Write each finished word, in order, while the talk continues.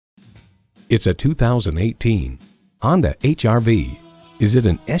It's a 2018 Honda HR-V. Is it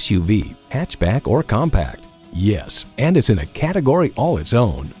an SUV, hatchback, or compact? Yes, and it's in a category all its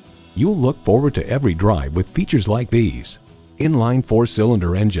own. You'll look forward to every drive with features like these: inline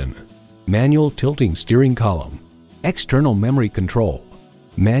 4-cylinder engine, manual tilting steering column, external memory control,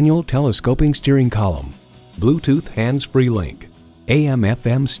 manual telescoping steering column, Bluetooth hands-free link,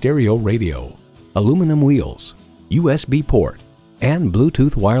 AM/FM stereo radio, aluminum wheels, USB port, and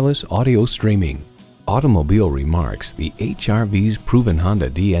Bluetooth wireless audio streaming. Automobile Remarks, the HR-V's proven Honda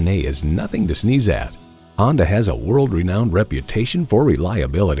DNA is nothing to sneeze at. Honda has a world-renowned reputation for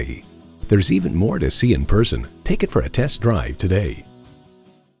reliability. There's even more to see in person. Take it for a test drive today.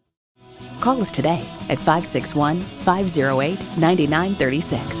 Call us today at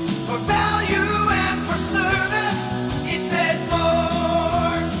 561-508-9936.